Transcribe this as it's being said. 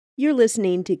You're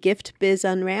listening to Gift Biz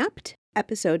Unwrapped,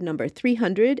 episode number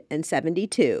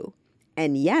 372.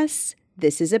 And yes,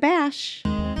 this is a bash.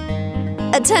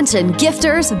 Attention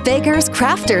gifters, bakers,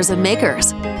 crafters, and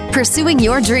makers. Pursuing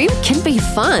your dream can be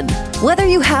fun. Whether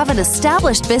you have an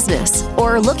established business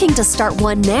or are looking to start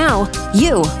one now,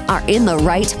 you are in the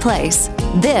right place.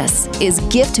 This is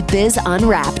Gift Biz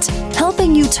Unwrapped,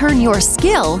 helping you turn your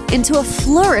skill into a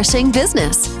flourishing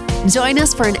business. Join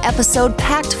us for an episode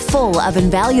packed full of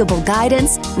invaluable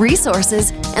guidance, resources,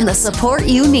 and the support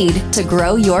you need to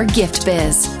grow your gift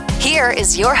biz. Here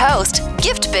is your host,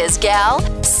 Gift Biz gal,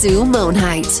 Sue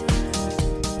Monheit.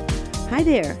 Hi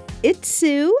there, it's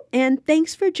Sue, and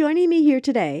thanks for joining me here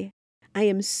today. I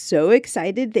am so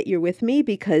excited that you're with me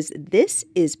because this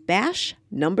is bash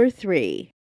number 3.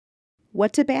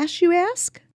 What's a bash, you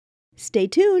ask? Stay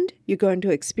tuned, you're going to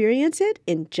experience it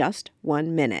in just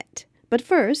 1 minute. But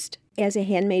first, as a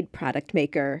handmade product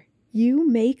maker, you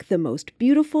make the most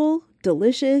beautiful,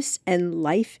 delicious, and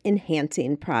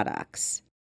life-enhancing products.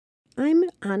 I'm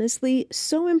honestly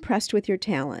so impressed with your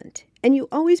talent, and you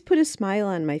always put a smile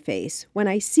on my face when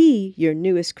I see your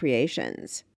newest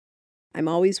creations. I'm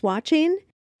always watching,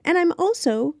 and I'm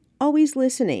also always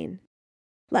listening.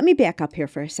 Let me back up here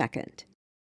for a second.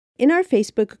 In our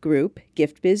Facebook group,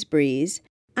 Gift Biz Breeze,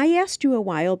 I asked you a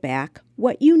while back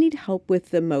what you need help with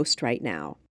the most right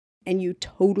now, and you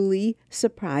totally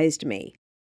surprised me.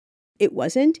 It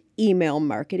wasn't email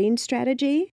marketing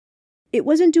strategy. It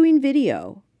wasn't doing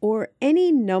video or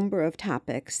any number of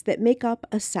topics that make up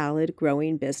a solid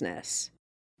growing business.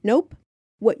 Nope.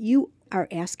 What you are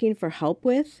asking for help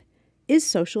with is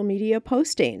social media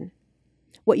posting.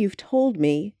 What you've told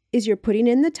me is you're putting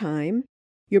in the time,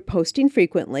 you're posting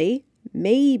frequently,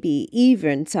 maybe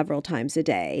even several times a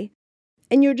day,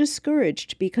 and you're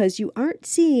discouraged because you aren't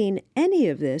seeing any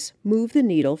of this move the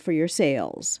needle for your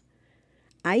sales.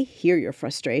 I hear your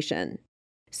frustration.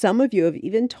 Some of you have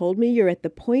even told me you're at the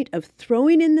point of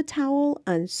throwing in the towel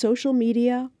on social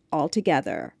media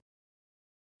altogether.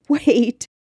 Wait,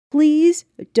 please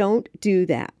don't do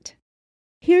that.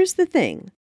 Here's the thing.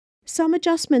 Some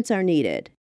adjustments are needed.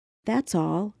 That's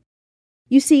all.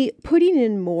 You see, putting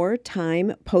in more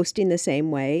time posting the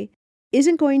same way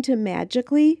isn't going to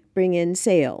magically bring in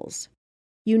sales.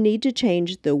 You need to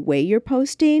change the way you're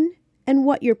posting and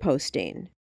what you're posting.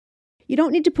 You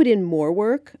don't need to put in more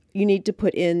work, you need to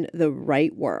put in the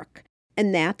right work,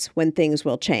 and that's when things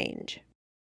will change.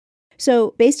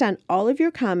 So, based on all of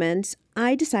your comments,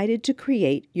 I decided to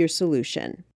create your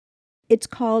solution. It's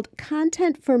called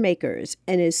Content for Makers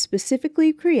and is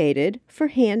specifically created for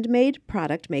handmade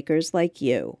product makers like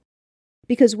you.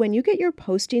 Because when you get your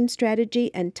posting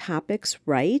strategy and topics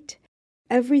right,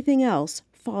 everything else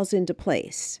falls into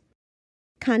place.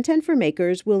 Content for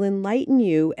Makers will enlighten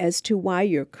you as to why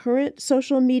your current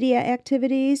social media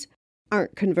activities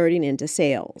aren't converting into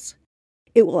sales.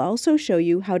 It will also show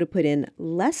you how to put in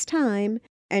less time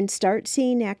and start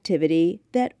seeing activity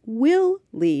that will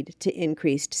lead to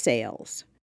increased sales.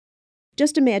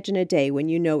 Just imagine a day when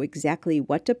you know exactly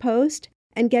what to post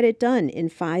and get it done in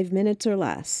 5 minutes or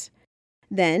less.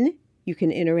 Then you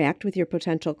can interact with your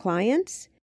potential clients,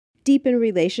 deepen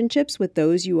relationships with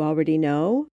those you already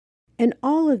know, and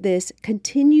all of this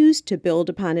continues to build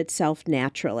upon itself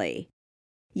naturally.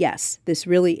 Yes, this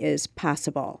really is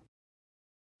possible.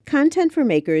 Content for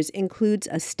Makers includes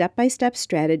a step-by-step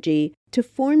strategy to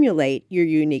formulate your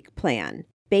unique plan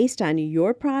based on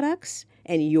your products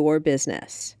and your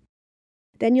business.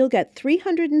 Then you'll get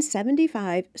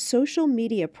 375 social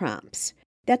media prompts.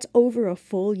 That's over a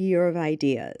full year of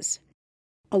ideas.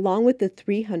 Along with the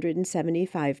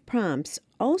 375 prompts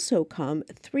also come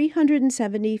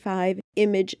 375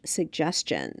 image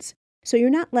suggestions, so you're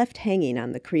not left hanging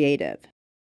on the creative.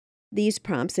 These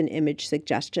prompts and image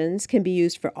suggestions can be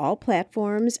used for all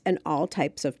platforms and all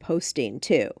types of posting,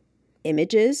 too.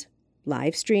 Images,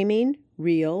 live streaming,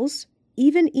 reels,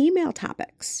 even email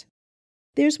topics.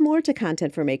 There's more to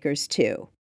Content for Makers, too.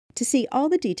 To see all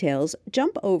the details,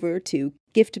 jump over to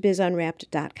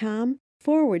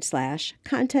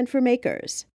giftbizunwrapped.com/content for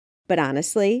makers. But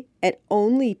honestly, at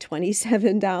only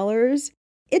 $27,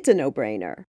 it's a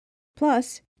no-brainer.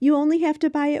 Plus, you only have to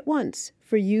buy it once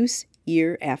for use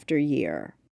year after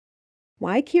year.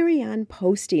 Why carry on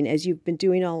posting as you've been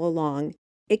doing all along,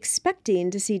 expecting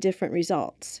to see different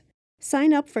results?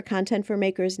 Sign up for Content for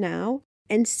Makers now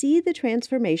and see the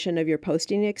transformation of your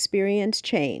posting experience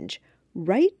change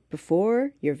right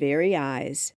before your very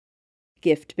eyes.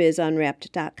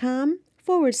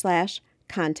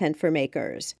 giftbizunwrapped.com/content for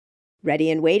makers.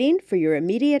 Ready and waiting for your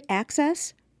immediate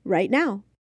access right now.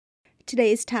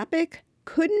 Today's topic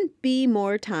couldn't be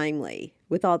more timely.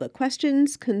 with all the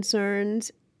questions,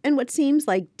 concerns, and what seems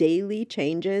like daily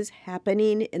changes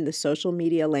happening in the social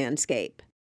media landscape.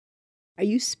 Are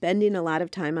you spending a lot of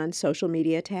time on social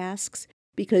media tasks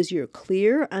because you're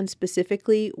clear on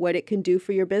specifically what it can do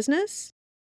for your business?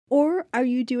 Or are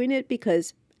you doing it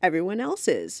because everyone else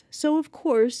is, so of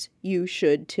course you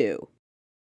should too?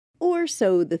 Or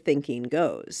so the thinking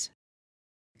goes.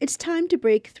 It's time to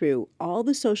break through all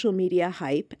the social media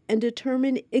hype and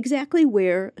determine exactly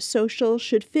where social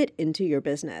should fit into your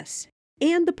business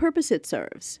and the purpose it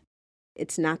serves.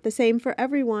 It's not the same for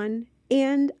everyone,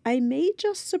 and I may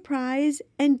just surprise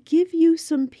and give you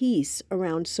some peace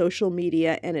around social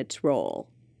media and its role.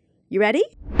 You ready?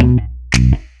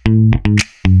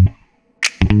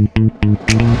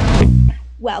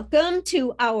 Welcome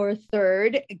to our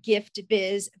third Gift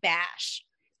Biz Bash.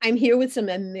 I'm here with some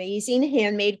amazing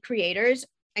handmade creators,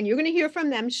 and you're going to hear from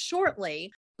them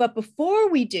shortly. But before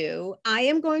we do, I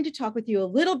am going to talk with you a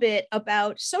little bit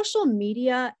about social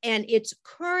media and its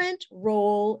current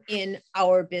role in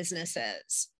our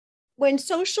businesses. When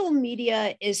social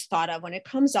media is thought of, when it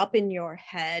comes up in your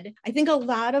head, I think a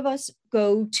lot of us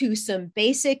go to some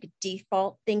basic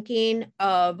default thinking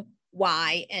of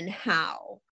why and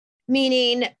how.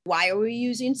 Meaning, why are we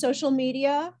using social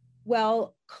media?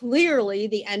 Well, clearly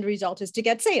the end result is to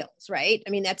get sales, right?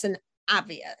 I mean, that's an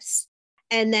obvious.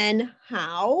 And then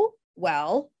how?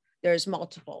 Well, there's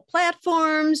multiple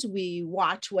platforms. We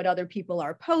watch what other people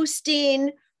are posting.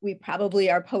 We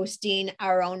probably are posting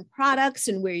our own products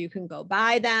and where you can go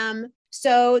buy them.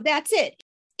 So that's it.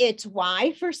 It's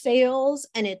why for sales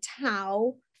and it's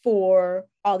how for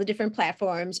all the different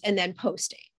platforms and then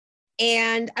posting.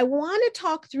 And I want to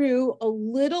talk through a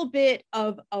little bit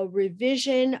of a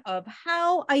revision of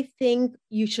how I think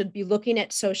you should be looking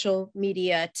at social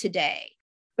media today.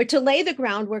 But to lay the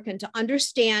groundwork and to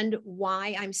understand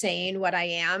why I'm saying what I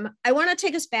am, I want to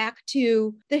take us back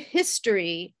to the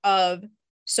history of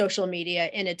social media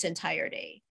in its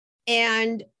entirety.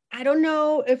 And I don't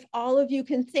know if all of you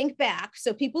can think back.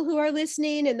 So people who are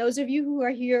listening and those of you who are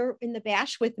here in the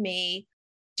bash with me,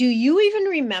 do you even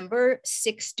remember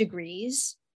 6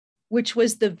 Degrees, which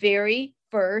was the very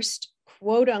first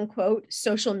quote unquote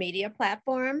social media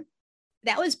platform?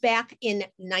 That was back in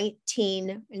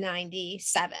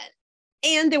 1997.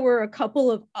 And there were a couple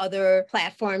of other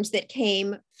platforms that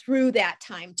came through that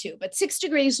time too, but 6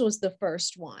 Degrees was the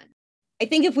first one. I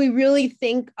think if we really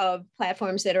think of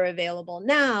platforms that are available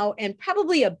now, and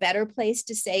probably a better place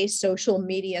to say social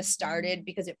media started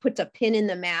because it puts a pin in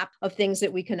the map of things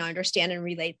that we can understand and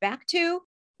relate back to,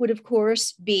 would of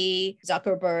course be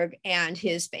Zuckerberg and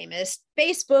his famous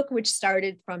Facebook, which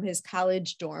started from his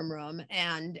college dorm room.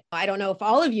 And I don't know if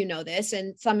all of you know this,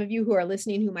 and some of you who are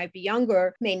listening who might be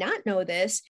younger may not know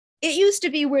this. It used to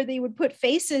be where they would put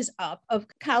faces up of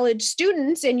college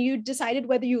students and you decided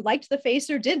whether you liked the face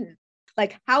or didn't.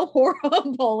 Like, how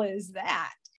horrible is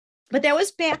that? But that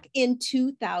was back in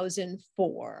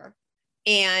 2004.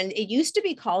 And it used to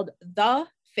be called The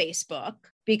Facebook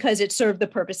because it served the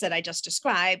purpose that I just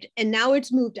described. And now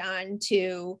it's moved on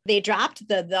to, they dropped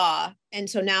the. And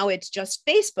so now it's just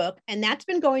Facebook. And that's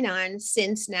been going on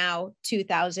since now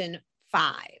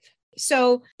 2005.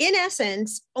 So in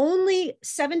essence, only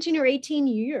 17 or 18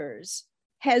 years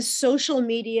has social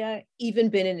media even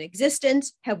been in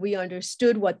existence? Have we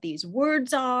understood what these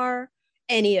words are?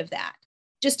 Any of that.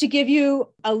 Just to give you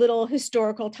a little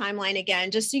historical timeline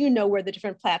again, just so you know where the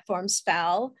different platforms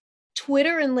fell.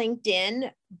 Twitter and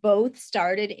LinkedIn both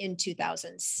started in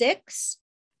 2006.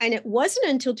 And it wasn't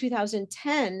until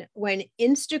 2010 when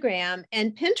Instagram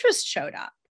and Pinterest showed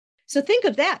up. So think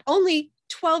of that, only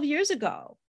 12 years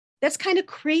ago. That's kind of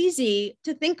crazy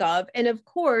to think of. And of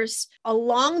course,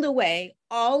 along the way,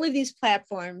 all of these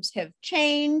platforms have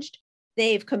changed.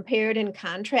 They've compared and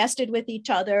contrasted with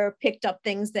each other, picked up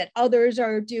things that others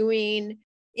are doing.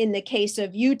 In the case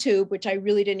of YouTube, which I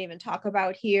really didn't even talk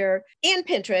about here, and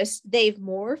Pinterest, they've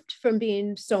morphed from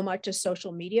being so much a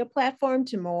social media platform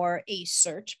to more a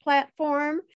search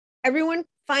platform. Everyone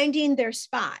finding their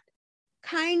spot.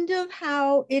 Kind of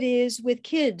how it is with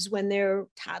kids when they're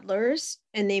toddlers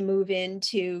and they move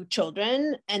into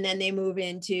children and then they move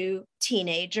into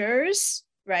teenagers,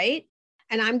 right?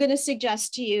 And I'm going to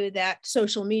suggest to you that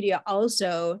social media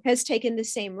also has taken the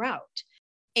same route.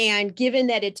 And given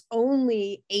that it's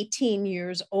only 18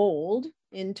 years old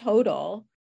in total,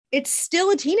 it's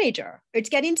still a teenager. It's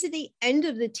getting to the end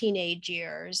of the teenage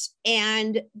years.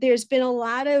 And there's been a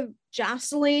lot of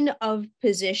jostling of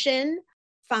position,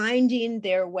 finding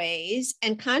their ways,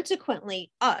 and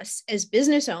consequently, us as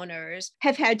business owners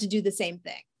have had to do the same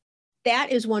thing.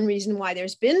 That is one reason why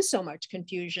there's been so much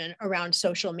confusion around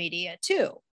social media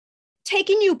too.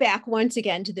 taking you back once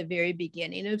again to the very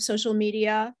beginning of social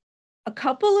media, a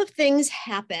couple of things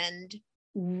happened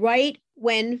right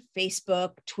when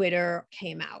Facebook, Twitter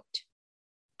came out.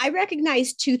 I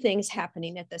recognized two things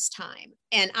happening at this time.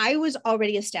 And I was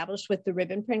already established with the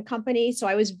Ribbon Print Company. So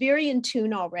I was very in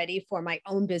tune already for my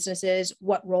own businesses,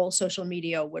 what role social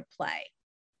media would play.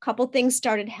 A couple things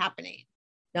started happening.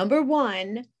 Number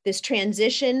one, this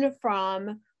transition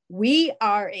from we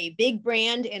are a big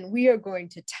brand and we are going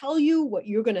to tell you what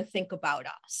you're going to think about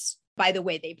us by the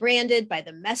way they branded, by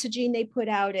the messaging they put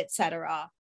out, et cetera.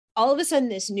 All of a sudden,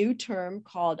 this new term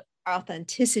called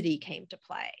authenticity came to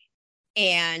play.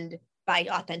 And by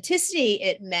authenticity,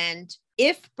 it meant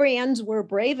if brands were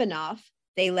brave enough,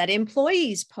 they let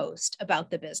employees post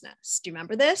about the business. Do you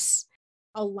remember this?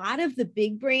 A lot of the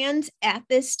big brands at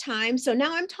this time, so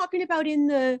now I'm talking about in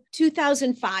the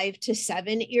 2005 to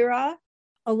 7 era,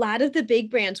 a lot of the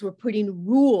big brands were putting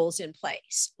rules in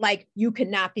place, like you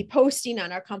cannot be posting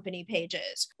on our company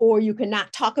pages, or you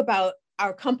cannot talk about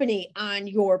our company on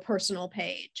your personal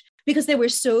page, because they were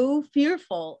so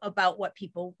fearful about what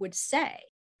people would say.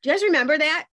 Do you guys remember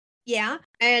that? Yeah.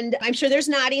 And I'm sure there's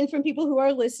nodding from people who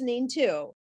are listening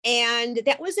too. And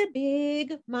that was a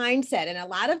big mindset. And a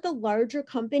lot of the larger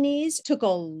companies took a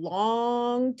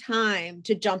long time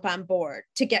to jump on board,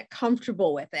 to get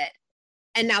comfortable with it.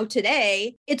 And now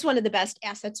today, it's one of the best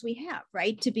assets we have,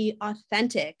 right? To be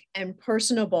authentic and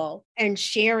personable and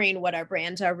sharing what our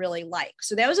brands are really like.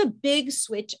 So that was a big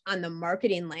switch on the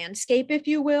marketing landscape, if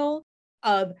you will,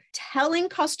 of telling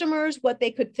customers what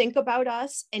they could think about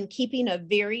us and keeping a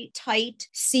very tight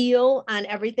seal on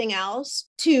everything else,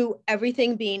 to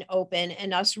everything being open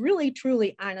and us really,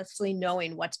 truly, honestly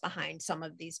knowing what's behind some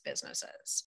of these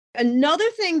businesses. Another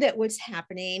thing that was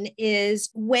happening is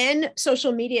when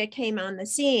social media came on the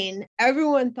scene,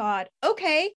 everyone thought,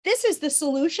 okay, this is the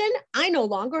solution. I no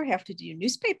longer have to do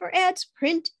newspaper ads,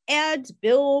 print ads,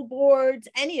 billboards,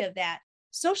 any of that.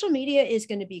 Social media is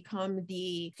going to become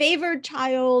the favored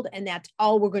child, and that's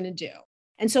all we're going to do.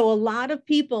 And so a lot of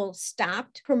people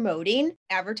stopped promoting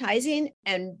advertising.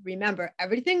 And remember,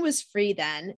 everything was free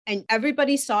then, and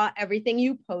everybody saw everything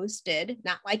you posted,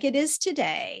 not like it is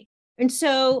today. And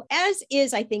so, as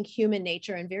is, I think, human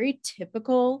nature and very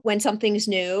typical when something's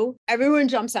new, everyone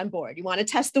jumps on board. You want to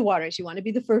test the waters. You want to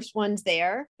be the first ones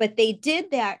there. But they did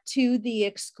that to the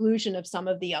exclusion of some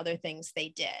of the other things they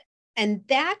did. And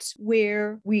that's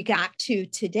where we got to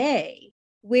today,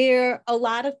 where a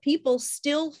lot of people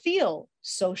still feel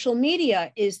social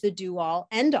media is the do-all,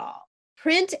 end-all.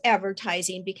 Print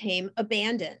advertising became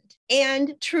abandoned.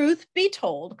 And truth be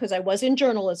told, because I was in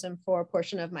journalism for a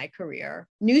portion of my career,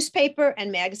 newspaper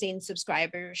and magazine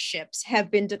subscriberships have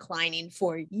been declining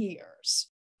for years.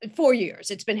 For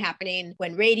years. It's been happening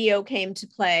when radio came to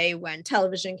play, when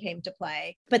television came to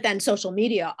play, but then social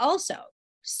media also.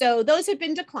 So those have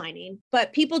been declining,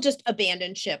 but people just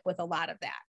abandoned ship with a lot of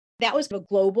that. That was a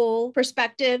global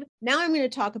perspective. Now I'm going to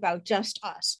talk about just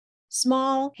us.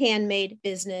 Small handmade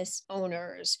business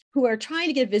owners who are trying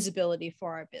to get visibility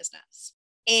for our business.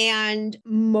 And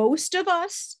most of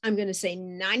us, I'm going to say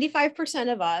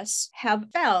 95% of us, have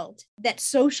felt that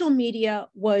social media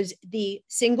was the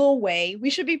single way we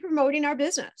should be promoting our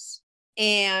business.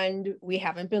 And we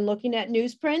haven't been looking at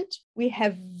newsprint. We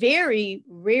have very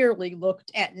rarely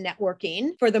looked at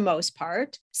networking for the most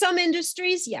part. Some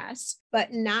industries, yes,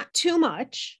 but not too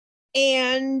much.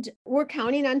 And we're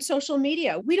counting on social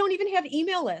media. We don't even have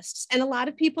email lists. And a lot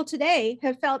of people today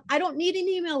have felt, I don't need an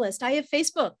email list. I have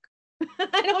Facebook.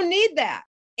 I don't need that.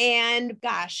 And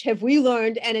gosh, have we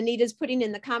learned, and Anita's putting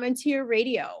in the comments here,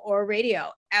 radio.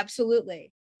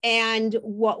 Absolutely. And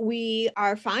what we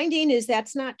are finding is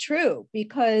that's not true,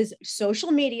 because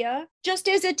social media, just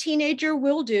as a teenager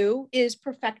will do, is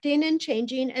perfecting and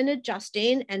changing and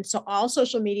adjusting. And so all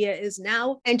social media is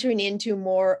now entering into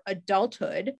more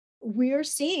adulthood. We're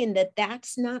seeing that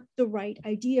that's not the right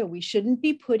idea. We shouldn't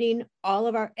be putting all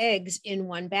of our eggs in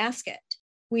one basket.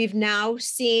 We've now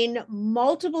seen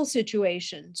multiple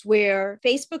situations where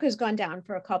Facebook has gone down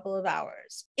for a couple of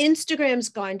hours. Instagram's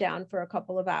gone down for a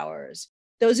couple of hours.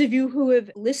 Those of you who have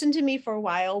listened to me for a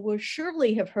while will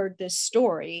surely have heard this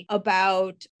story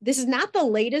about, this is not the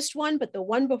latest one, but the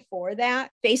one before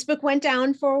that. Facebook went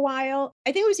down for a while.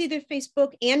 I think it was either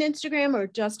Facebook and Instagram or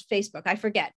just Facebook. I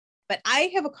forget. But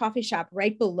I have a coffee shop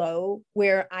right below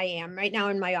where I am right now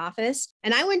in my office.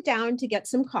 And I went down to get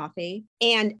some coffee,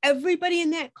 and everybody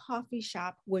in that coffee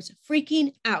shop was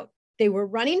freaking out. They were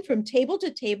running from table to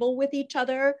table with each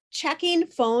other, checking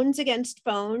phones against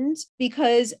phones,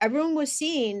 because everyone was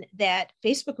seeing that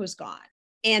Facebook was gone.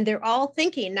 And they're all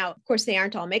thinking, now, of course, they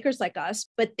aren't all makers like us,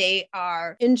 but they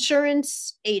are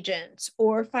insurance agents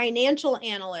or financial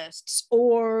analysts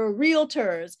or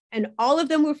realtors. And all of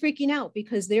them were freaking out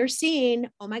because they're seeing,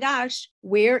 oh my gosh,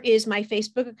 where is my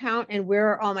Facebook account and where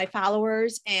are all my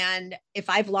followers? And if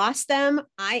I've lost them,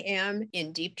 I am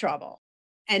in deep trouble.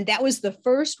 And that was the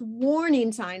first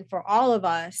warning sign for all of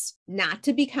us not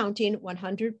to be counting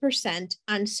 100%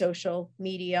 on social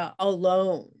media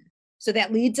alone. So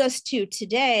that leads us to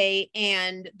today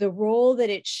and the role that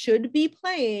it should be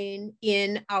playing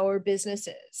in our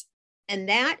businesses. And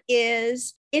that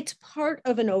is, it's part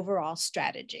of an overall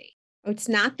strategy. It's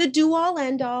not the do all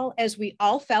end all, as we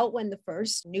all felt when the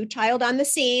first new child on the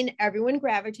scene, everyone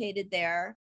gravitated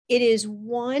there. It is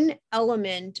one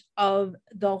element of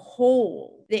the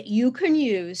whole that you can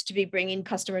use to be bringing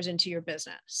customers into your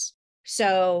business.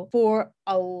 So for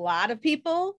a lot of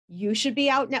people, you should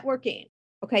be out networking.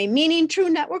 Okay, meaning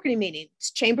true networking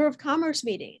meetings, chamber of commerce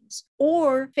meetings,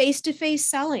 or face-to-face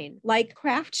selling like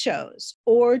craft shows,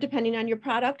 or depending on your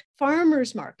product,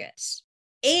 farmers markets.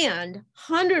 And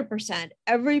 100%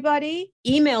 everybody,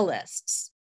 email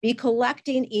lists. Be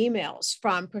collecting emails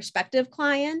from prospective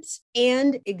clients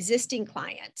and existing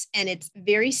clients. And it's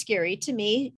very scary to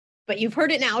me, but you've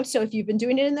heard it now. So if you've been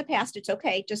doing it in the past, it's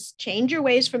okay. Just change your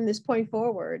ways from this point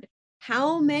forward.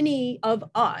 How many of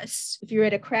us, if you're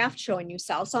at a craft show and you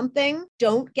sell something,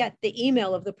 don't get the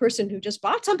email of the person who just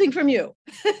bought something from you?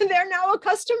 They're now a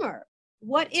customer.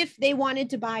 What if they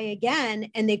wanted to buy again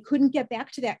and they couldn't get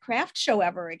back to that craft show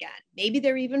ever again? Maybe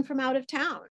they're even from out of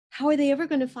town. How are they ever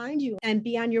going to find you and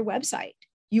be on your website?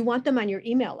 You want them on your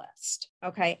email list.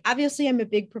 Okay. Obviously, I'm a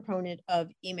big proponent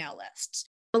of email lists.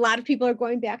 A lot of people are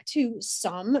going back to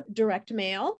some direct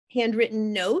mail,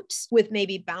 handwritten notes with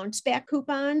maybe bounce back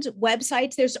coupons,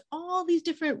 websites. There's all these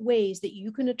different ways that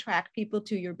you can attract people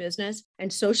to your business,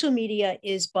 and social media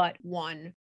is but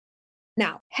one.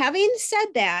 Now, having said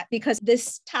that, because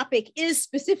this topic is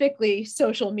specifically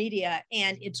social media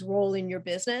and its role in your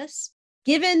business,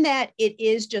 given that it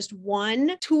is just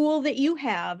one tool that you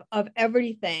have of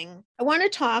everything, I want to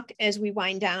talk as we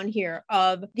wind down here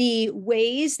of the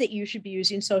ways that you should be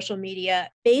using social media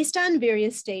based on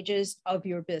various stages of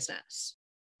your business.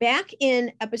 Back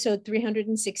in episode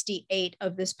 368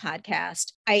 of this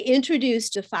podcast, I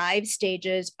introduced the 5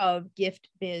 stages of gift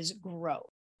biz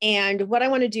growth. And what I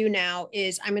want to do now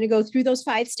is I'm going to go through those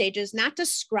 5 stages, not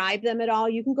describe them at all.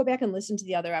 You can go back and listen to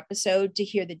the other episode to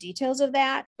hear the details of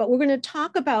that. But we're going to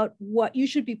talk about what you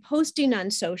should be posting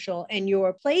on social and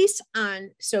your place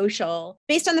on social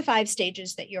based on the 5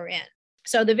 stages that you're in.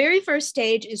 So the very first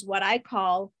stage is what I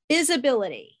call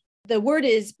visibility. The word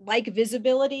is like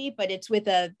visibility, but it's with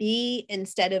a B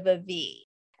instead of a V.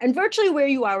 And virtually where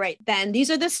you are right then, these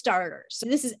are the starters. So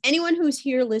this is anyone who's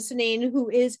here listening who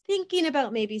is thinking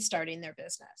about maybe starting their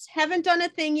business. Haven't done a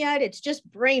thing yet. It's just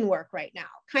brain work right now,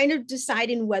 kind of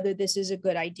deciding whether this is a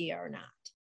good idea or not.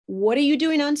 What are you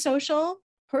doing on social?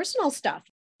 Personal stuff.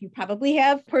 You probably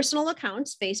have personal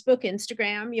accounts, Facebook,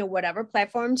 Instagram, whatever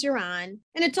platforms you're on.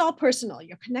 And it's all personal.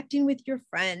 You're connecting with your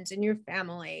friends and your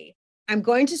family. I'm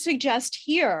going to suggest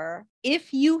here,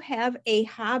 if you have a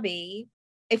hobby,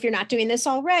 if you're not doing this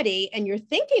already and you're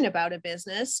thinking about a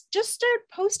business, just start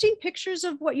posting pictures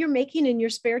of what you're making in your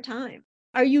spare time.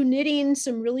 Are you knitting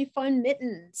some really fun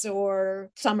mittens or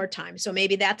summertime? So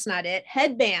maybe that's not it.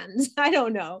 Headbands. I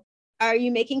don't know. Are you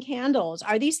making candles?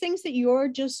 Are these things that you're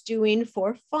just doing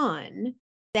for fun?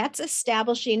 That's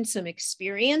establishing some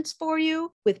experience for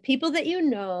you with people that you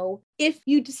know if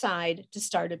you decide to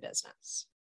start a business.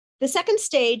 The second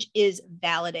stage is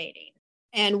validating.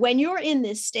 And when you're in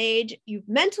this stage, you've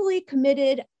mentally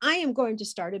committed, I am going to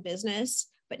start a business,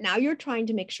 but now you're trying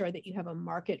to make sure that you have a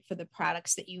market for the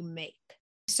products that you make.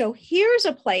 So here's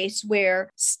a place where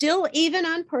still, even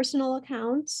on personal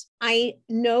accounts, I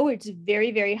know it's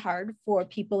very, very hard for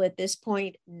people at this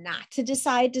point not to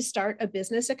decide to start a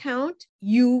business account.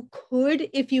 You could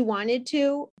if you wanted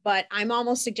to, but I'm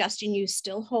almost suggesting you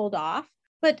still hold off.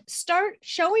 But start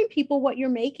showing people what you're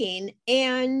making.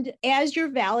 And as you're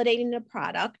validating a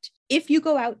product, if you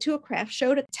go out to a craft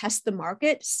show to test the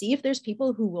market, see if there's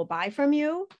people who will buy from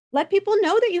you, let people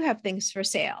know that you have things for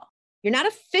sale. You're not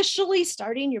officially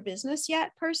starting your business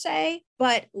yet per se,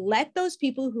 but let those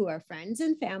people who are friends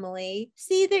and family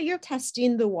see that you're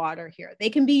testing the water here. They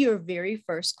can be your very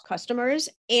first customers,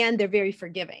 and they're very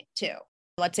forgiving too.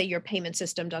 Let's say your payment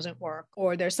system doesn't work,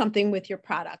 or there's something with your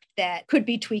product that could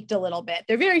be tweaked a little bit.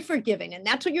 They're very forgiving. And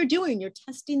that's what you're doing. You're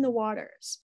testing the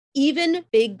waters. Even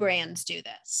big brands do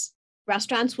this.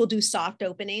 Restaurants will do soft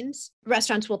openings.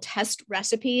 Restaurants will test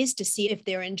recipes to see if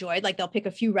they're enjoyed. Like they'll pick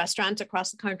a few restaurants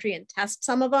across the country and test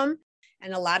some of them.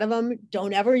 And a lot of them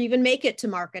don't ever even make it to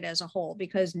market as a whole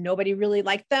because nobody really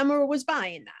liked them or was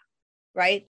buying them,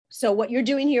 right? So what you're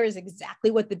doing here is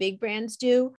exactly what the big brands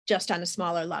do, just on a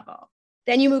smaller level.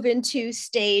 Then you move into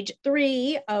stage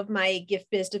 3 of my gift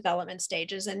biz development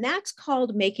stages, and that's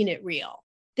called making it real.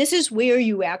 This is where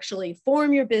you actually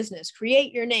form your business,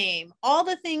 create your name, all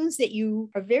the things that you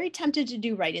are very tempted to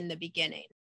do right in the beginning.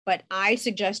 But I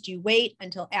suggest you wait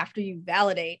until after you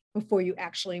validate before you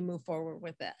actually move forward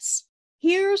with this.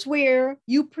 Here's where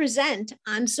you present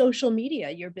on social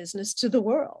media your business to the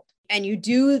world. And you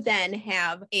do then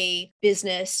have a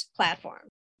business platform.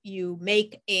 You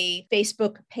make a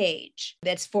Facebook page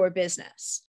that's for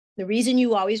business. The reason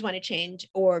you always want to change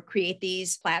or create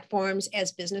these platforms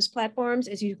as business platforms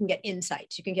is you can get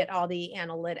insights. You can get all the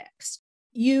analytics.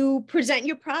 You present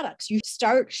your products. You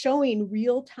start showing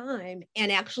real time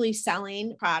and actually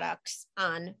selling products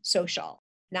on social.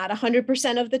 Not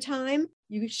 100% of the time.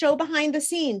 You show behind the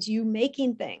scenes, you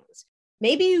making things.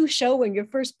 Maybe you show when your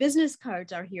first business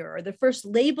cards are here or the first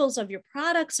labels of your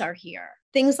products are here,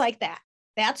 things like that.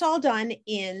 That's all done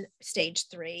in stage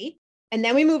 3. And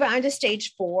then we move on to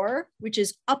stage 4, which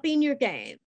is upping your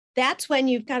game. That's when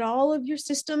you've got all of your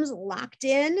systems locked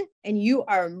in and you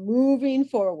are moving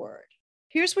forward.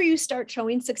 Here's where you start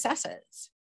showing successes.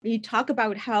 You talk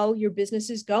about how your business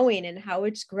is going and how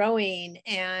it's growing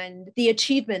and the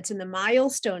achievements and the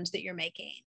milestones that you're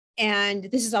making. And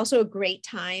this is also a great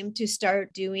time to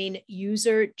start doing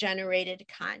user-generated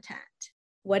content.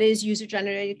 What is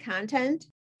user-generated content?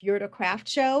 If you're at a craft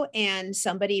show and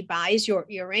somebody buys your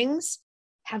earrings,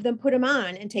 have them put them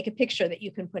on and take a picture that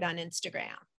you can put on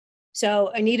Instagram. So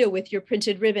Anita, with your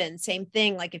printed ribbon, same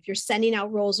thing. Like if you're sending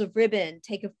out rolls of ribbon,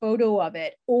 take a photo of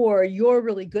it, or you're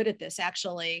really good at this,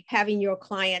 actually, having your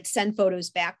client send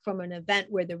photos back from an event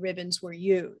where the ribbons were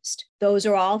used. Those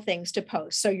are all things to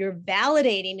post. So you're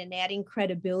validating and adding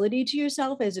credibility to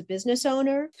yourself as a business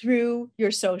owner through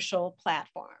your social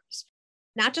platforms.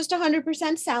 Not just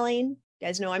 100% selling. You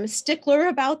guys know I'm a stickler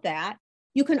about that.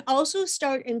 You can also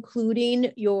start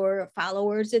including your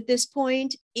followers at this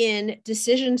point in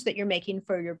decisions that you're making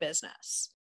for your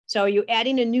business. So you're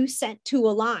adding a new scent to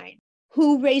a line.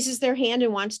 Who raises their hand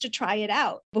and wants to try it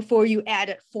out before you add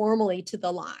it formally to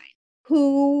the line?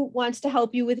 Who wants to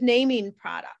help you with naming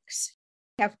products?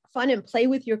 Have fun and play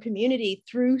with your community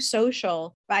through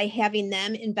social by having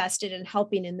them invested in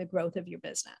helping in the growth of your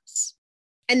business.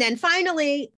 And then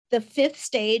finally, the 5th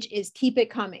stage is keep it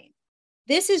coming.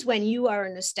 This is when you are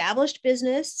an established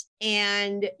business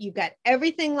and you've got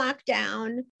everything locked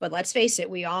down. But let's face it,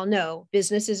 we all know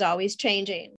business is always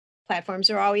changing. Platforms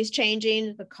are always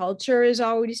changing. The culture is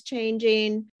always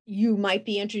changing. You might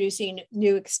be introducing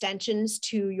new extensions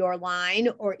to your line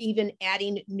or even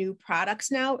adding new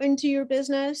products now into your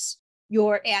business.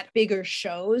 You're at bigger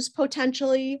shows,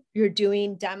 potentially. You're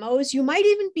doing demos. You might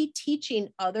even be teaching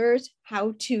others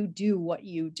how to do what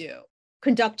you do.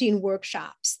 Conducting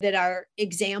workshops that are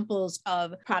examples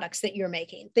of products that you're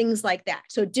making, things like that.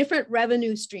 So different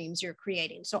revenue streams you're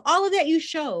creating. So all of that you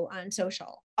show on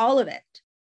social, all of it.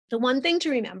 The one thing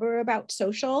to remember about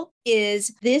social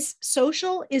is this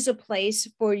social is a place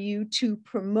for you to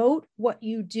promote what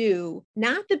you do,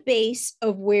 not the base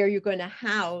of where you're going to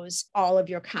house all of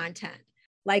your content,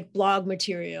 like blog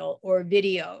material or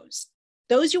videos.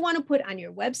 Those you want to put on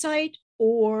your website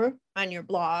or on your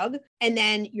blog. And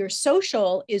then your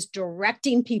social is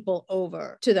directing people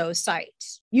over to those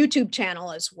sites, YouTube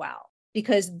channel as well,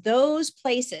 because those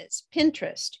places,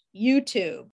 Pinterest,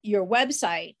 YouTube, your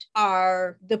website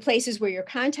are the places where your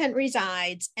content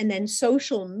resides. And then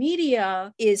social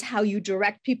media is how you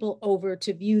direct people over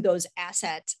to view those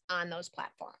assets on those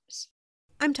platforms.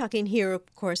 I'm talking here,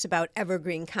 of course, about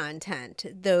evergreen content,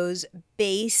 those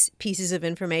base pieces of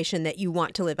information that you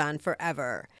want to live on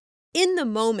forever. In the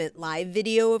moment live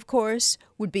video, of course,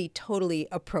 would be totally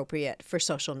appropriate for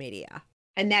social media.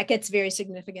 And that gets very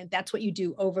significant. That's what you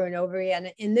do over and over again.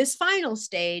 In this final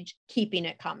stage, keeping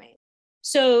it coming.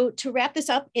 So to wrap this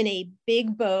up in a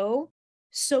big bow,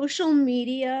 social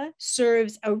media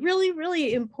serves a really,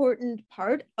 really important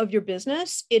part of your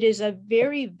business. It is a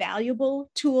very valuable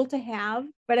tool to have,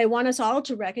 but I want us all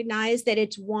to recognize that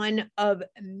it's one of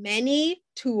many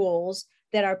tools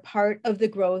that are part of the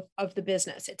growth of the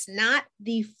business. It's not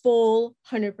the full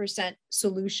 100%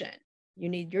 solution. You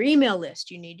need your email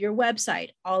list, you need your website,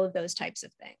 all of those types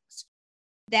of things.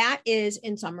 That is,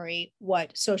 in summary,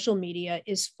 what social media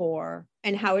is for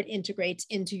and how it integrates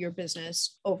into your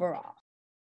business overall.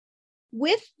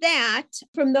 With that,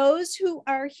 from those who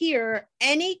are here,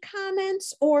 any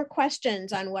comments or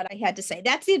questions on what I had to say?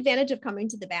 That's the advantage of coming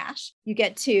to the Bash. You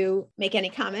get to make any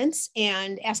comments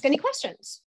and ask any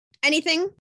questions. Anything?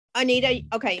 Anita,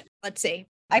 okay, let's see.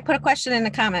 I put a question in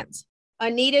the comments.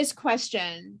 Anita's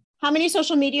question. How many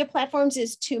social media platforms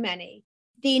is too many?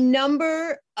 The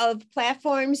number of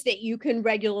platforms that you can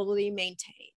regularly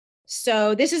maintain.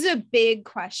 So this is a big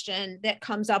question that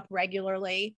comes up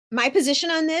regularly. My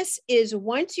position on this is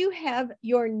once you have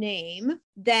your name,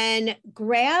 then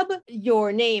grab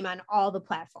your name on all the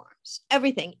platforms,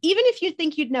 everything, even if you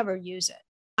think you'd never use it.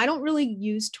 I don't really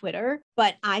use Twitter,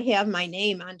 but I have my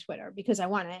name on Twitter because I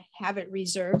want to have it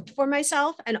reserved for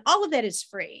myself. And all of that is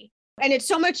free. And it's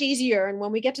so much easier. And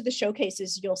when we get to the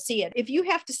showcases, you'll see it. If you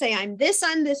have to say, I'm this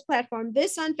on this platform,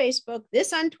 this on Facebook,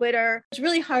 this on Twitter, it's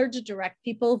really hard to direct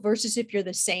people versus if you're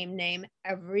the same name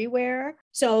everywhere.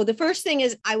 So the first thing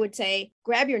is I would say,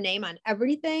 grab your name on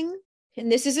everything.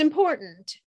 And this is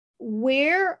important.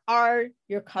 Where are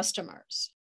your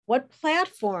customers? What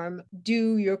platform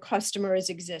do your customers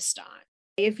exist on?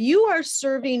 If you are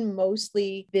serving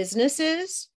mostly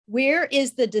businesses, where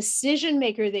is the decision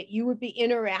maker that you would be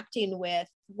interacting with?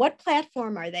 What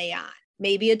platform are they on?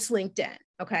 Maybe it's LinkedIn,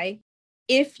 okay?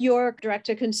 If you're direct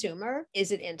to consumer,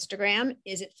 is it Instagram?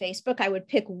 Is it Facebook? I would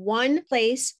pick one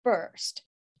place first.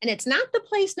 And it's not the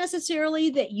place necessarily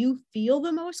that you feel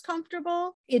the most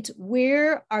comfortable. It's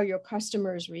where are your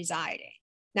customers residing?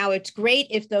 Now, it's great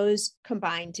if those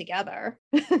combine together,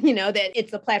 that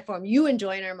it's the platform you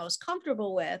enjoy and are most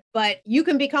comfortable with, but you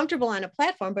can be comfortable on a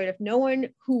platform, but if no one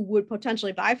who would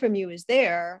potentially buy from you is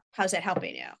there, how's that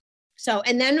helping you? So,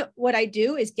 and then what I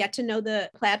do is get to know the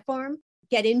platform,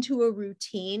 get into a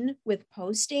routine with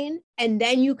posting, and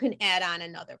then you can add on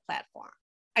another platform.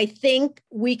 I think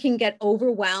we can get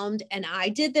overwhelmed. And I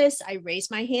did this. I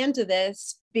raised my hand to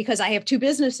this because I have two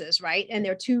businesses, right? And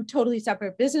they're two totally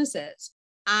separate businesses.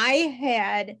 I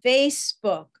had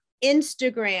Facebook,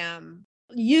 Instagram,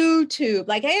 YouTube,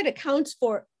 like I had accounts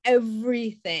for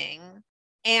everything.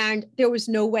 And there was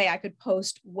no way I could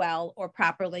post well or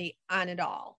properly on it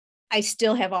all. I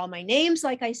still have all my names,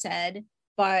 like I said,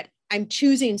 but I'm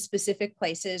choosing specific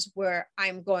places where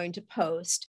I'm going to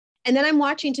post. And then I'm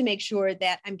watching to make sure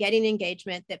that I'm getting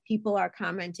engagement, that people are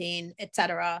commenting,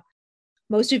 etc.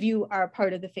 Most of you are a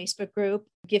part of the Facebook group,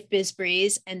 Gift Biz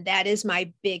Breeze, and that is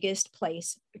my biggest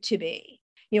place to be.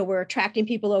 We're attracting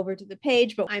people over to the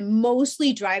page, but I'm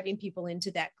mostly driving people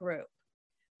into that group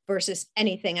versus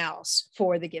anything else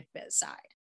for the Gift Biz side.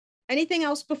 Anything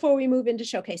else before we move into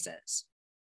showcases?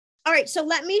 All right, so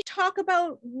let me talk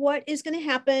about what is going to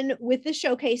happen with the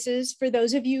showcases for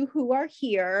those of you who are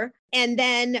here. And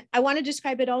then I want to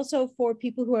describe it also for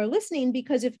people who are listening,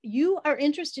 because if you are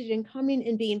interested in coming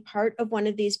and being part of one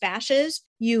of these bashes,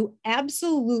 you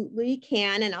absolutely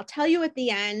can. And I'll tell you at the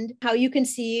end how you can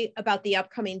see about the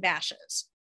upcoming bashes.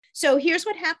 So here's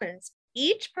what happens.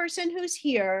 Each person who's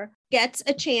here gets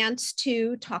a chance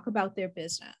to talk about their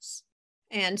business.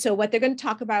 And so what they're going to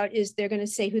talk about is they're going to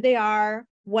say who they are,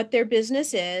 what their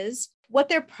business is, what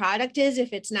their product is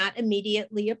if it's not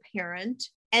immediately apparent,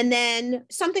 and then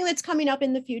something that's coming up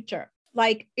in the future.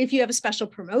 Like if you have a special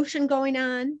promotion going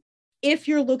on, if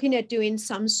you're looking at doing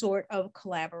some sort of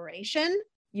collaboration,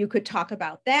 you could talk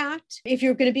about that. If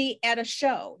you're going to be at a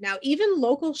show. Now, even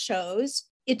local shows,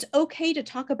 it's okay to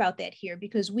talk about that here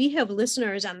because we have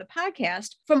listeners on the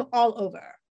podcast from all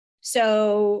over.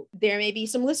 So there may be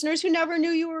some listeners who never knew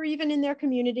you were even in their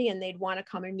community and they'd want to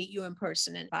come and meet you in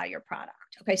person and buy your product.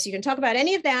 Okay, so you can talk about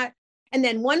any of that. And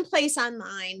then one place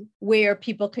online where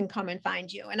people can come and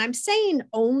find you. And I'm saying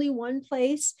only one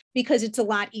place because it's a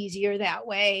lot easier that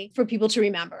way for people to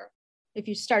remember. If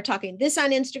you start talking this on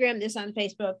Instagram, this on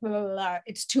Facebook, blah, blah, blah,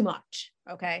 it's too much.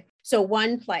 Okay, so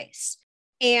one place.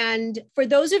 And for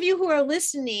those of you who are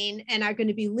listening and are going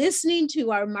to be listening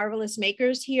to our marvelous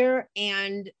makers here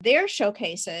and their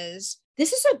showcases,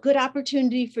 this is a good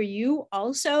opportunity for you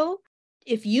also.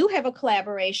 If you have a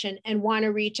collaboration and want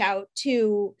to reach out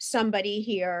to somebody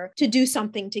here to do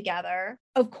something together,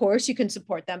 of course, you can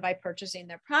support them by purchasing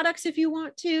their products if you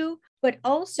want to, but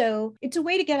also it's a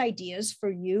way to get ideas for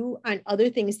you on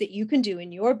other things that you can do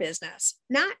in your business,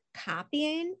 not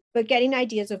copying, but getting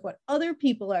ideas of what other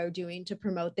people are doing to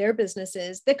promote their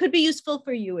businesses that could be useful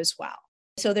for you as well.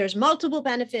 So there's multiple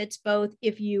benefits, both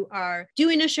if you are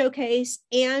doing a showcase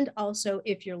and also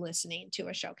if you're listening to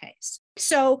a showcase.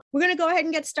 So we're going to go ahead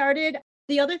and get started.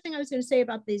 The other thing I was going to say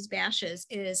about these bashes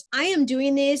is I am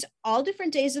doing these all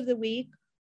different days of the week,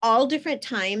 all different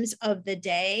times of the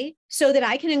day, so that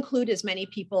I can include as many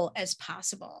people as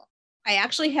possible. I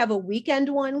actually have a weekend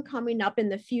one coming up in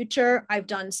the future. I've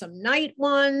done some night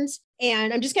ones,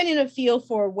 and I'm just getting a feel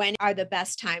for when are the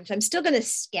best times. I'm still going to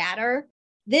scatter.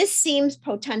 This seems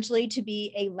potentially to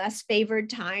be a less favored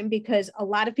time because a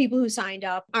lot of people who signed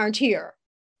up aren't here.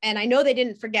 And I know they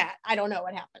didn't forget. I don't know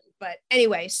what happened. But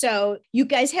anyway, so you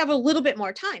guys have a little bit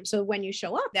more time. So when you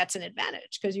show up, that's an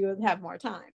advantage because you have more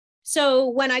time. So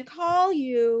when I call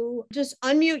you, just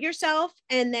unmute yourself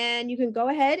and then you can go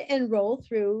ahead and roll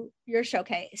through your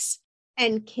showcase.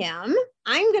 And Kim,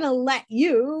 I'm going to let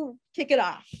you kick it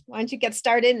off. Why don't you get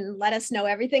started and let us know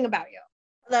everything about you?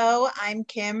 Hello, I'm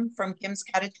Kim from Kim's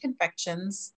Cottage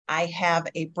Confections. I have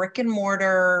a brick and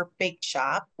mortar bake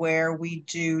shop where we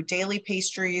do daily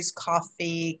pastries,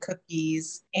 coffee,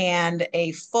 cookies, and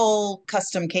a full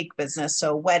custom cake business.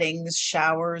 So weddings,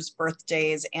 showers,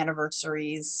 birthdays,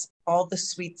 anniversaries, all the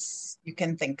sweets you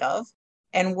can think of.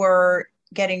 And we're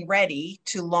getting ready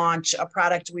to launch a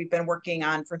product we've been working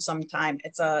on for some time.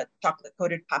 It's a chocolate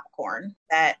coated popcorn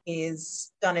that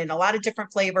is done in a lot of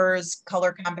different flavors,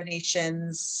 color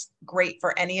combinations, great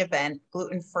for any event,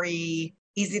 gluten-free,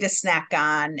 easy to snack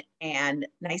on, and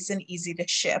nice and easy to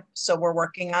ship. So we're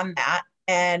working on that.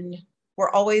 And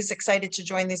we're always excited to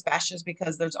join these bashes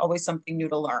because there's always something new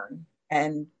to learn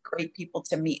and great people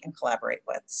to meet and collaborate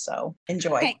with. So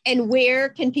enjoy. Okay. And where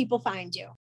can people find you?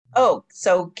 Oh,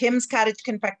 so Kim's Cottage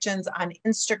Confections on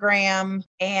Instagram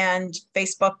and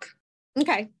Facebook.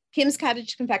 Okay. Kim's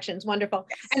Cottage Confections. Wonderful.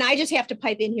 Yes. And I just have to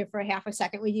pipe in here for a half a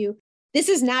second with you. This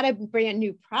is not a brand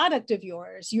new product of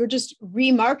yours. You're just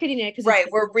remarketing it because Right.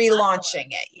 We're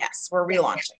relaunching it. Yes. We're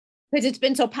relaunching. Because it's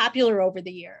been so popular over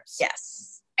the years.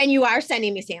 Yes. And you are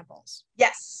sending me samples.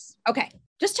 Yes. Okay.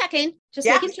 Just checking. Just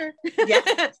Yeah. making sure.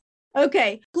 Yeah.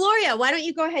 Okay. Gloria, why don't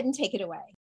you go ahead and take it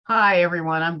away? Hi,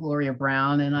 everyone. I'm Gloria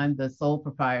Brown, and I'm the sole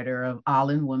proprietor of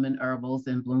Allen Women Herbals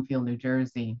in Bloomfield, New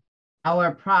Jersey.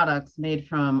 Our products made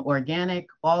from organic,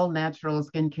 all-natural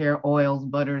skincare oils,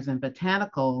 butters, and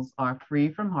botanicals are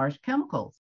free from harsh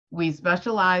chemicals. We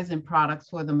specialize in products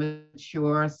for the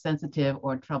mature, sensitive,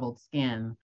 or troubled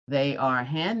skin. They are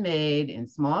handmade in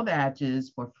small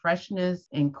batches for freshness,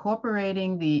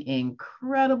 incorporating the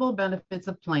incredible benefits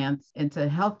of plants into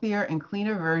healthier and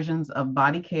cleaner versions of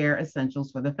body care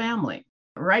essentials for the family.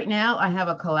 Right now, I have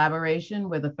a collaboration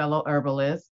with a fellow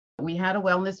herbalist. We had a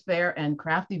wellness fair and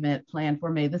craft event planned for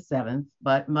May the 7th,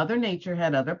 but Mother Nature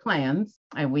had other plans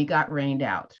and we got rained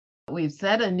out. We've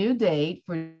set a new date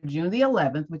for June the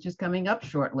 11th, which is coming up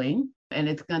shortly. And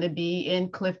it's going to be in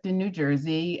Clifton, New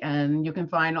Jersey, and you can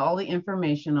find all the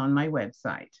information on my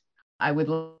website. I would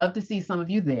love to see some of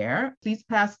you there. Please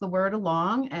pass the word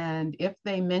along, and if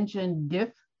they mention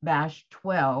Gift Bash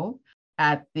 12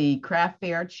 at the craft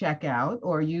fair checkout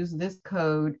or use this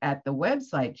code at the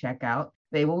website checkout,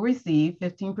 they will receive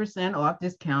 15% off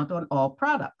discount on all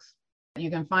products. You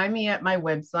can find me at my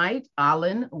website,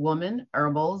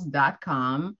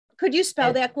 allenwomanherbals.com. Could you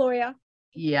spell that, Gloria?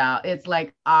 Yeah, it's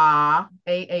like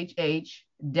AHH-LAND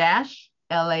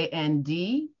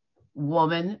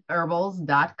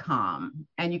womanherbals.com.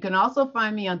 And you can also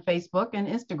find me on Facebook and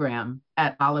Instagram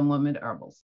at Allen Woman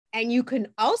Herbals. And you can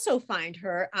also find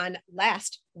her on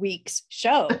last week's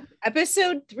show,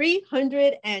 episode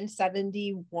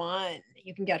 371.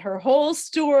 You can get her whole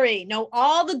story, know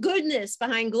all the goodness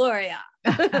behind Gloria.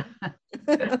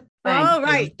 All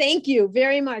right. Thank you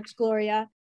very much, Gloria.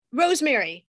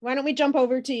 Rosemary, why don't we jump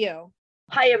over to you?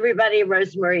 Hi, everybody.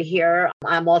 Rosemary here.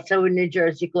 I'm also in New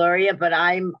Jersey, Gloria, but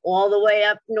I'm all the way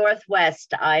up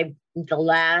northwest. I'm the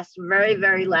last, very,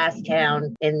 very last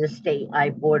town in the state. I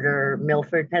border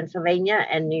Milford, Pennsylvania,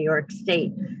 and New York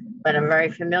State. But I'm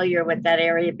very familiar with that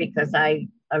area because I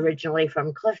originally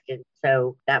from Clifton.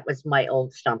 So that was my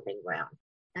old stomping ground.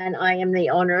 And I am the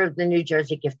owner of the New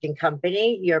Jersey Gifting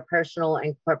Company, your personal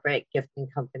and corporate gifting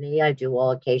company. I do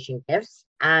all occasion gifts.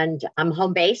 And I'm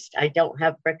home-based. I don't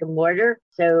have brick and mortar.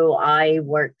 So I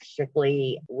work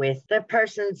strictly with the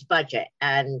person's budget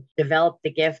and develop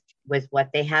the gift with what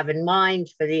they have in mind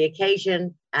for the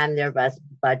occasion and their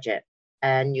budget.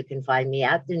 And you can find me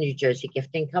at the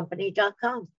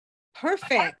NewJerseyGiftingCompany.com.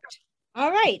 Perfect.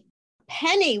 All right.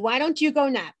 Penny, why don't you go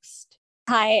next?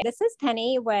 Hi, this is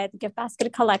Penny with Gift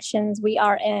Basket Collections. We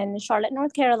are in Charlotte,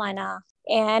 North Carolina,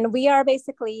 and we are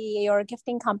basically your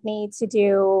gifting company to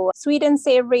do sweet and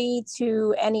savory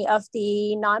to any of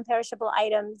the non-perishable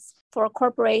items for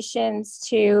corporations,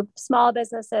 to small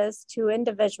businesses, to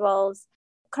individuals.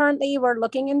 Currently, we're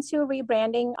looking into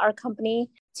rebranding our company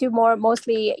to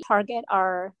mostly target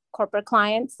our corporate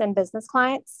clients and business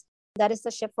clients. That is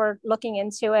the shift we're looking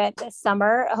into it this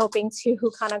summer, hoping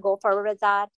to kind of go forward with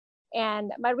that.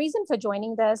 And my reason for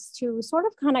joining this to sort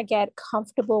of kind of get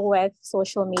comfortable with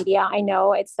social media. I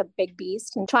know it's a big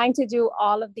beast and trying to do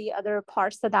all of the other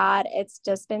parts of that. It's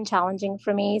just been challenging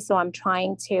for me. So I'm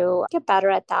trying to get better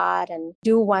at that and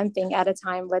do one thing at a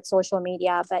time with social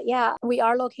media. But yeah, we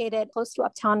are located close to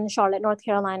Uptown in Charlotte, North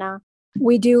Carolina.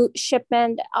 We do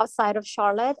shipment outside of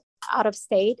Charlotte, out of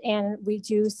state, and we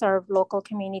do serve local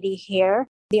community here.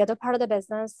 The other part of the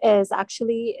business is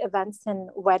actually events and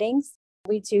weddings.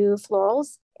 We do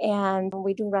florals and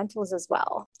we do rentals as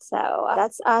well. So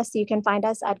that's us. You can find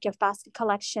us at Gift Basket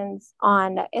Collections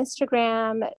on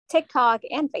Instagram, TikTok,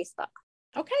 and Facebook.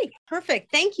 Okay, perfect.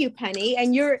 Thank you, Penny.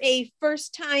 And you're a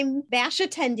first-time Bash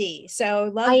attendee. So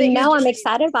love I that know, I'm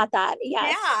excited about that.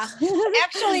 Yes. Yeah.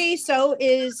 Actually, so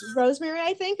is Rosemary,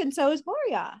 I think, and so is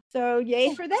Gloria. So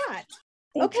yay for that.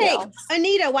 Thank Okay, you.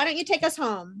 Anita, why don't you take us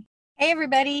home? Hey,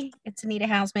 everybody. It's Anita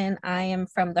Hausman. I am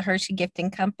from the Hershey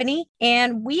Gifting Company,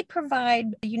 and we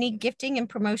provide unique gifting and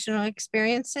promotional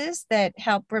experiences that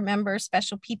help remember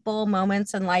special people,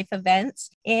 moments, and life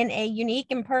events in a unique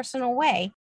and personal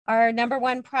way. Our number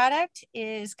one product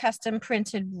is custom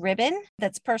printed ribbon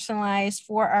that's personalized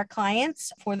for our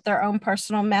clients for their own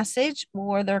personal message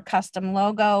or their custom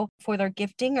logo for their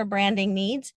gifting or branding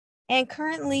needs. And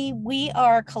currently, we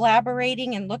are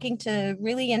collaborating and looking to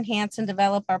really enhance and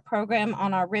develop our program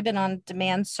on our Ribbon on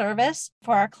Demand service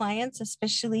for our clients,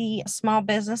 especially small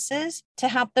businesses, to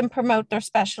help them promote their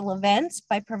special events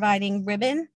by providing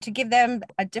ribbon to give them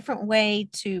a different way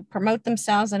to promote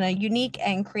themselves in a unique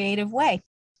and creative way.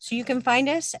 So you can find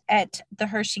us at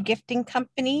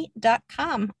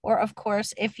thehersheyGiftingCompany.com. Or, of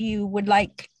course, if you would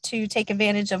like to take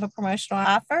advantage of a promotional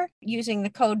offer, using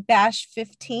the code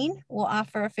BASH15, we'll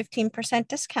offer a 15%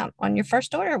 discount on your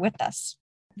first order with us.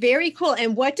 Very cool.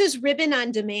 And what does Ribbon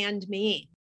on Demand mean?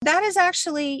 That is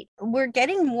actually, we're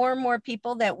getting more and more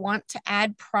people that want to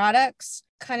add products,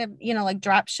 kind of, like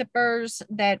drop shippers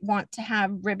that want to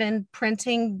have ribbon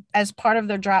printing as part of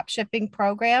their drop shipping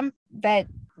program, that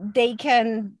they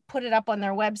can put it up on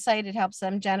their website. It helps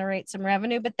them generate some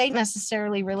revenue, but they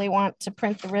necessarily really want to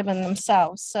print the ribbon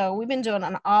themselves. So we've been doing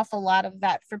an awful lot of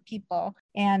that for people.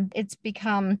 And it's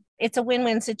a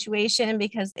win-win situation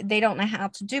because they don't know how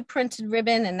to do printed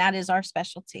ribbon, and that is our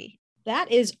specialty.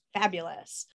 That is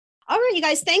fabulous. All right, you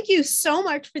guys, thank you so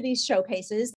much for these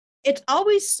showcases. It's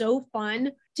always so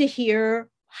fun to hear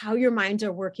how your minds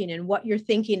are working and what you're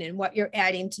thinking and what you're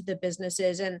adding to the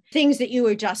businesses and things that you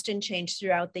adjust and change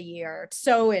throughout the year. It's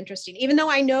so interesting. Even though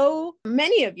I know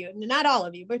many of you, not all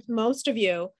of you, but most of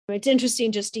you, it's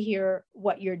interesting just to hear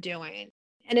what you're doing.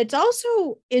 And it's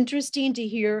also interesting to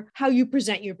hear how you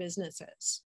present your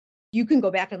businesses. You can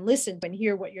go back and listen and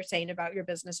hear what you're saying about your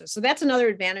businesses. So that's another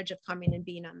advantage of coming and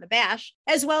being on the Bash,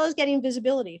 as well as getting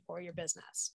visibility for your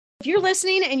business. If you're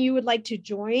listening and you would like to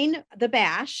join the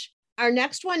Bash, our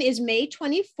next one is May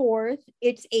 24th.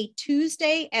 It's a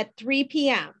Tuesday at 3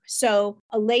 p.m. So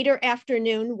a later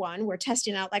afternoon one. We're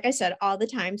testing out, like I said, all the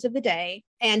times of the day.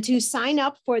 And to sign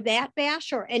up for that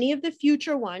Bash or any of the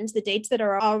future ones, the dates that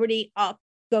are already up,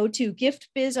 go to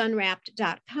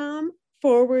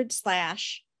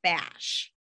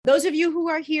giftbizunwrapped.com/bash. Those of you who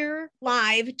are here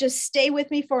live, just stay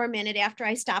with me for a minute after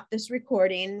I stop this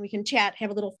recording. We can chat, have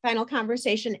a little final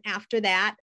conversation after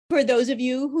that. For those of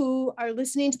you who are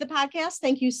listening to the podcast,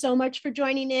 thank you so much for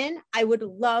joining in. I would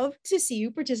love to see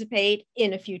you participate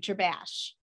in a future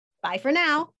Bash. Bye for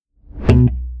now.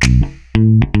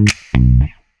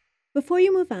 Before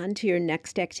you move on to your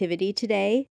next activity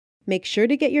today, make sure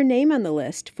to get your name on the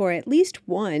list for at least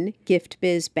one Gift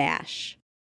Biz Bash.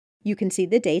 You can see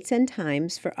the dates and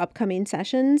times for upcoming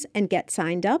sessions and get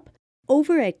signed up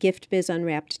over at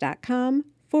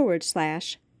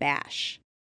giftbizunwrapped.com/bash.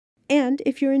 And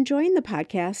if you're enjoying the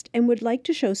podcast and would like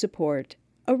to show support,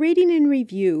 a rating and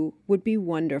review would be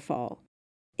wonderful.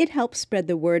 It helps spread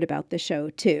the word about the show,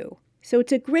 too, so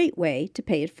it's a great way to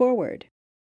pay it forward.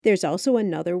 There's also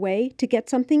another way to get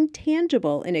something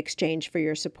tangible in exchange for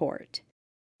your support.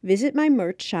 Visit my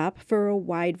merch shop for a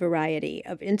wide variety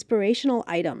of inspirational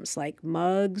items like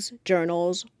mugs,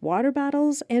 journals, water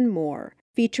bottles, and more,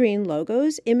 featuring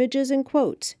logos, images, and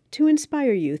quotes to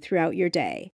inspire you throughout your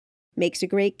day. Makes a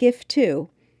great gift, too.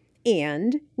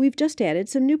 And we've just added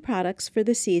some new products for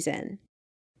the season.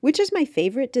 Which is my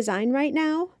favorite design right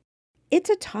now? It's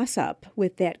a toss-up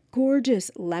with that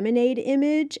gorgeous lemonade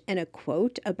image and a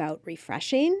quote about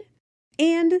refreshing,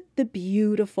 and the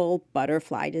beautiful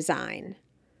butterfly design.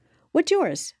 What's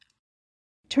yours?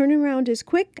 Turnaround is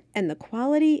quick and the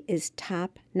quality is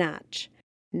top-notch.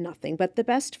 Nothing but the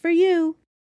best for you.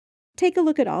 Take a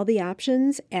look at all the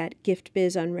options at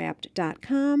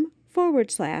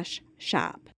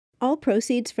giftbizunwrapped.com/shop. All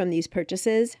proceeds from these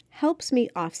purchases helps me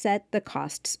offset the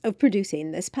costs of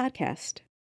producing this podcast.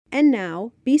 And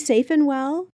now, be safe and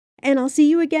well, and I'll see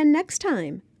you again next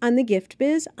time on the Gift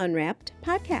Biz Unwrapped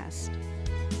podcast.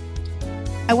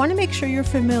 I want to make sure you're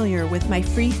familiar with my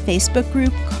free Facebook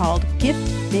group called Gift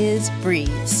Biz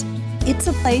Breeze. It's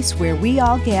a place where we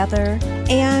all gather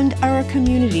and are a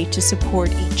community to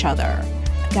support each other.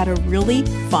 I've got a really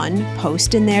fun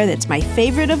post in there that's my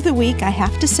favorite of the week, I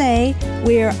have to say,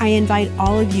 where I invite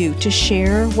all of you to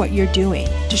share what you're doing,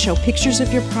 to show pictures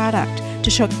of your product, to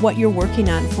show what you're working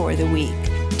on for the week,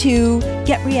 to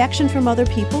get reaction from other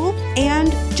people,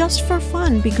 and just for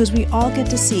fun, because we all get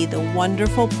to see the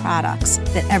wonderful products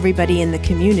that everybody in the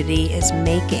community is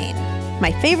making.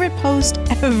 My favorite post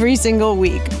every single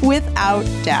week, without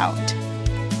doubt.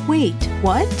 Wait,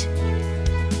 what?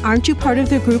 Aren't you part of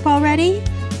the group already?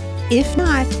 If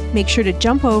not, make sure to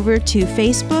jump over to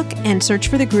Facebook and search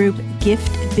for the group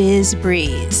Gift Biz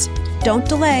Breeze. Don't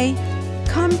delay.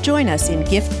 Come join us in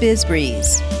Gift Biz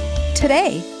Breeze.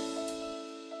 Today,